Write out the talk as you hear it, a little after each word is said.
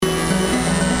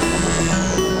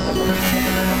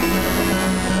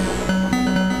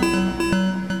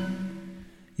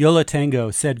Yola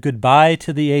Tengo said goodbye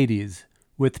to the 80s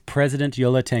with President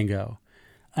Yola Tengo,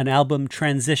 an album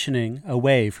transitioning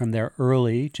away from their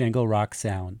early jangle rock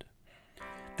sound.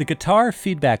 The guitar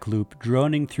feedback loop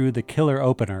droning through the killer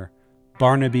opener,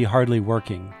 Barnaby Hardly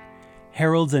Working,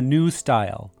 heralds a new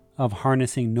style of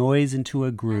harnessing noise into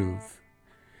a groove.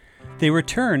 They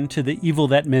return to The Evil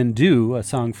That Men Do, a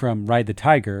song from Ride the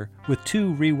Tiger, with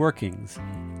two reworkings,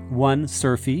 one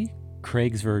surfy,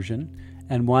 Craig's version,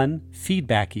 and one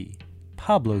feedbacky,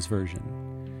 Pablo's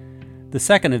version. The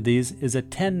second of these is a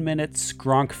 10-minute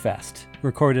skronk fest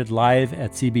recorded live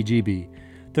at CBGB,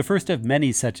 the first of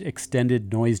many such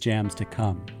extended noise jams to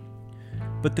come.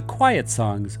 But the quiet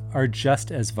songs are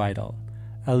just as vital.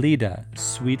 Alida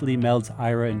sweetly melds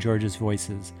Ira and Georgia's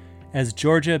voices as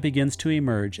Georgia begins to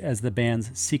emerge as the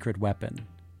band's secret weapon.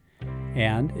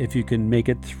 And if you can make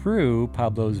it through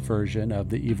Pablo's version of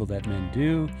The Evil That Men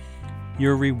Do,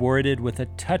 you're rewarded with a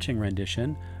touching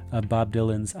rendition of Bob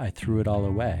Dylan's I Threw It All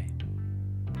Away.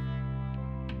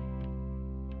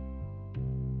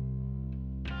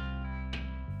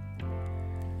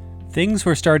 Things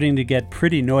were starting to get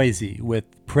pretty noisy with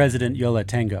President Yola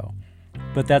Tengo,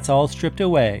 but that's all stripped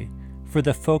away for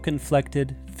the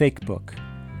folk-inflected Fake Book,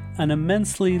 an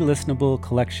immensely listenable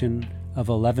collection of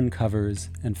 11 covers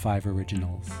and 5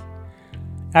 originals.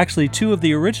 Actually, 2 of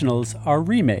the originals are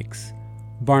remakes,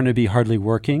 Barnaby Hardly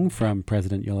Working from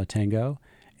President Yola Tengo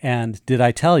and Did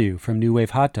I Tell You from New Wave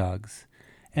Hot Dogs,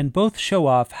 and both show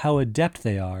off how adept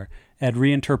they are at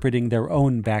reinterpreting their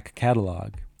own back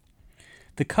catalog.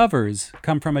 The covers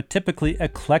come from a typically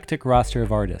eclectic roster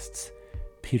of artists: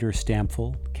 Peter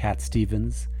Stamfel, Cat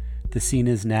Stevens, The Scene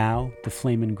Is Now, The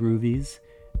Flamin' Groovies,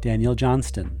 Daniel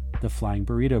Johnston, The Flying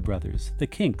Burrito Brothers, The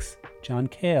Kinks, John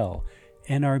Cale,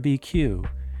 NRBQ,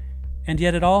 and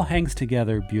yet it all hangs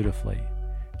together beautifully,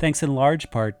 thanks in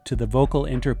large part to the vocal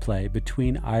interplay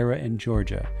between Ira and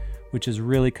Georgia, which has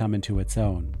really come into its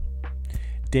own.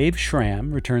 Dave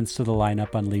Schramm returns to the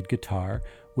lineup on lead guitar,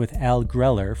 with Al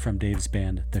Greller from Dave's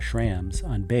band The Shrams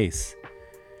on bass.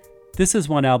 This is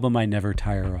one album I never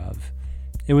tire of.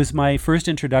 It was my first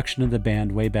introduction to the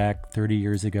band way back 30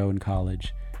 years ago in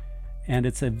college, and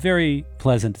it's a very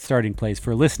pleasant starting place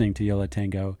for listening to Yola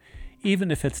Tengo, even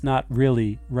if it's not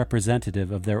really representative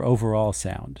of their overall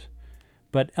sound.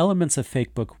 But elements of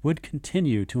Fake Book would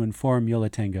continue to inform Yola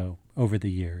Tengo over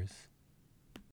the years.